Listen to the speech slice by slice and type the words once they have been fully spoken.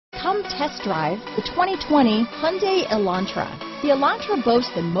Come test drive the 2020 Hyundai Elantra. The Elantra boasts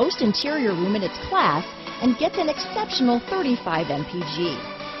the most interior room in its class and gets an exceptional 35 mpg.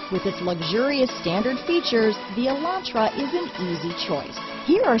 With its luxurious standard features, the Elantra is an easy choice.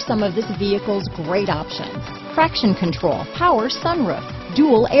 Here are some of this vehicle's great options: traction control, power sunroof,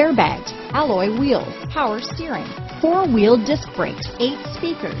 dual airbags, alloy wheels, power steering, four-wheel disc brakes, 8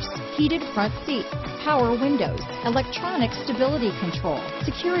 speakers, heated front seats, power windows, electronic stability control,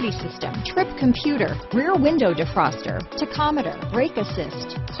 security system, trip computer, rear window defroster, tachometer, brake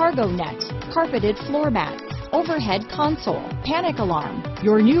assist, cargo net, carpeted floor mats, overhead console, panic alarm.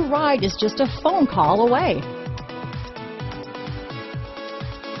 Your new ride is just a phone call away.